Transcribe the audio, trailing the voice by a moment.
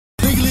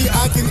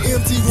I can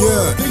empty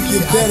world. Yeah, you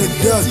better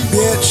duck,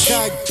 bitch.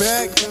 Cock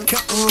back,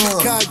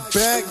 cock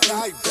back,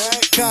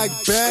 cock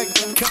back,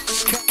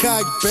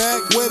 cock back.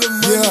 Where the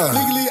money? Yeah.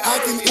 Legally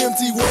I can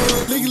empty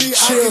world. Legally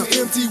I can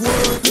empty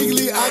world.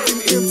 Legally I can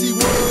empty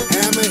world.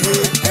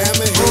 Hammerhead,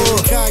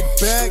 hammerhead. Cock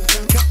back,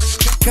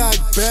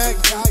 cock back,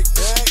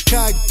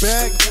 cock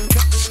back,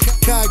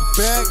 cock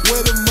back.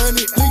 Where the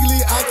money?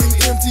 Legally I can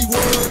empty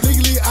world.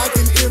 Legally I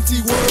can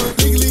empty world.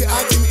 Legally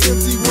I can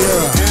empty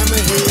world.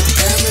 Hammerhead,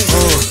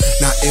 hammerhead.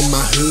 Now in my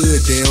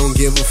hood, they don't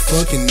give a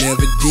fuck and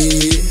never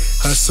did.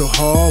 Hustle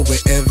hard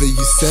wherever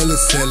you sell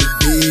it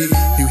big.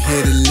 You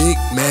hit a lick,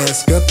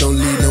 mask up, don't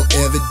leave no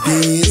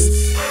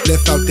evidence.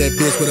 Left out that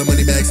bitch with a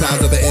money bag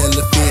size of an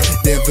elephant.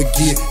 Never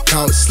get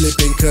caught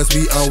slipping, cause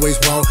we always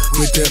walk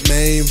with the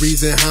main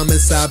reason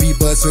homicide be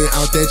bustin'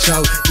 out that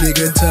chalk.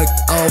 Nigga tucked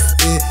off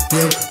in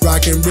them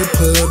rockin'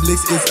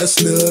 Republics. It's a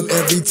snub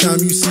every time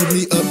you see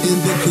me up in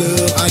the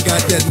club. I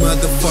got that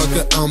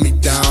motherfucker on me,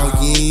 dawg.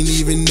 You ain't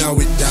even know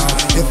it, dawg.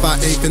 If I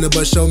ain't finna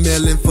bust your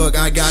melon, fuck,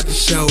 I got to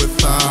show it,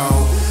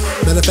 fall.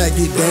 Matter of fact,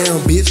 get down,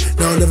 bitch.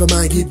 No, never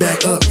mind, get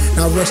back up.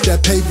 Now rush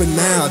that paper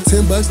now.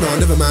 $10, no,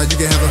 never mind, you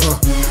can have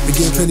a We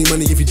getting plenty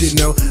money if you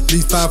didn't know. At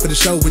least 5 for the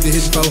show with the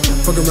hidden foe.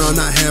 Fuck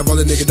around, not have all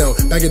the nigga dough.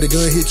 Back of the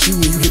gun, hit you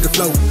when you hit the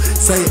flow.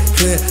 St.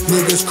 Clair,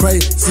 niggas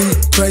crazy,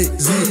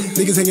 crazy.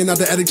 Niggas hanging out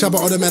the attic, chopper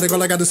automatic.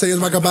 All I gotta say is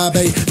rock a bye,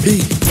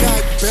 baby.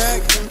 Cock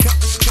back,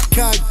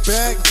 cock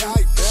back,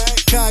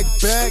 cock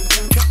back,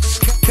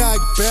 cock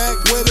back.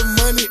 Where the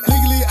money?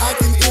 Legally I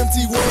can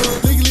empty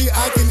world. Legally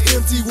I can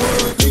empty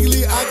world.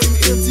 Legally I can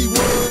empty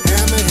world.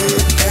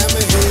 Hammerhead,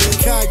 hammerhead.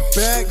 Cock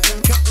back,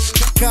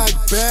 cock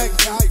back,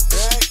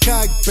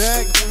 cock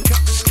back,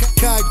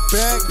 cock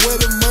back. Where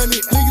the money?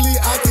 Legally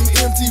I can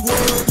empty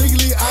world.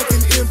 Legally I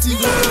can empty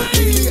world.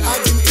 Legally I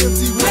can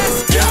empty world.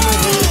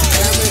 Hammerhead,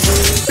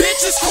 hammerhead.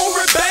 Bitches,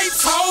 Corey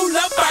Bapes, hold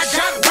up, I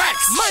got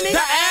racks. Money.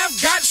 The Av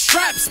got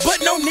straps,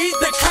 but no need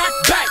to cock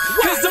back.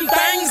 Cause them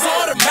things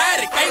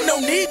automatic, ain't no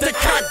need to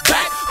cock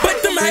back.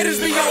 But them haters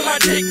be on my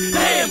dick,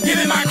 damn, give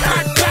me my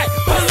cock back.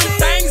 Pull them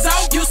things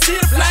out, you see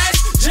the flash,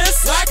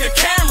 just like a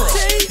camera.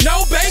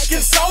 No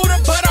baking soda,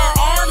 but our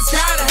arms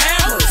got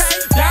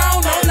hammers.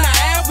 Down on the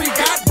Av, we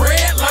got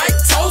bread like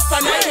toast.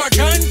 I name my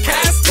gun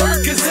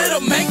Casper, cause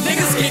it'll make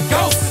niggas get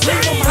ghost.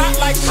 Leave them hot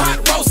like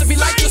pot roast. If he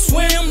like to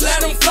swim,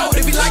 let him float.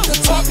 If he like to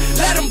talk,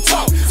 let him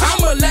talk.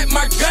 I'ma let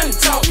my gun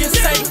talk and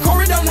say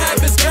Corey don't have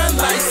his gun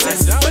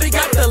license, but he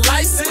got the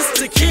license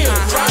to kill.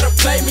 Try to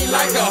play me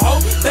like a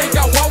hoe, think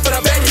I won't, but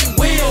I bet he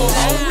will.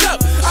 Hold up,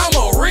 I'm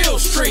a real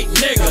street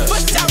nigga.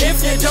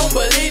 If you don't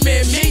believe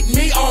me, meet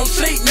me on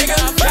Fleet, nigga.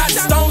 Got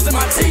stones in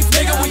my teeth,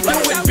 nigga. We do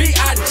it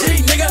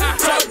B.I.G, nigga.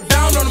 Talk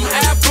down on them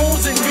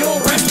Ab-Boons and you'll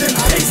rest in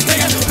peace,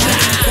 nigga.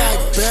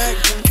 Cock back,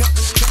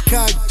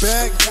 cock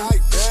back,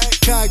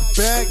 cock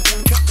back,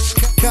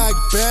 cock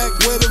back.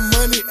 Where the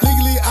money?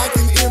 Legally I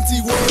can empty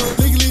world.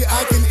 Legally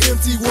I can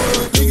empty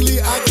world.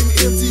 Legally I can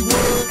empty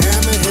world.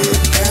 Hammerhead,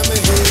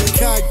 hammerhead.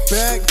 Cock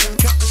back,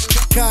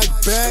 cock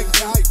back,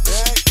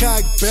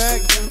 cock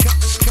back,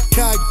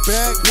 cock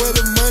back. Where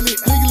the money?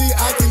 Legally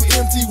I can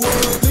empty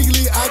world.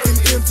 Legally I can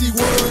empty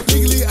world.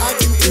 Legally I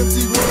can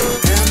empty world.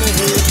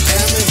 Hammerhead,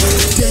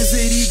 hammerhead.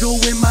 Desert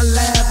Eagle in my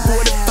lap,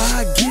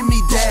 45, give me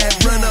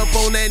that. Run up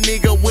on that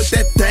nigga with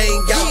that thing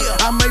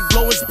out. I might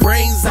blow his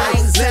brains out.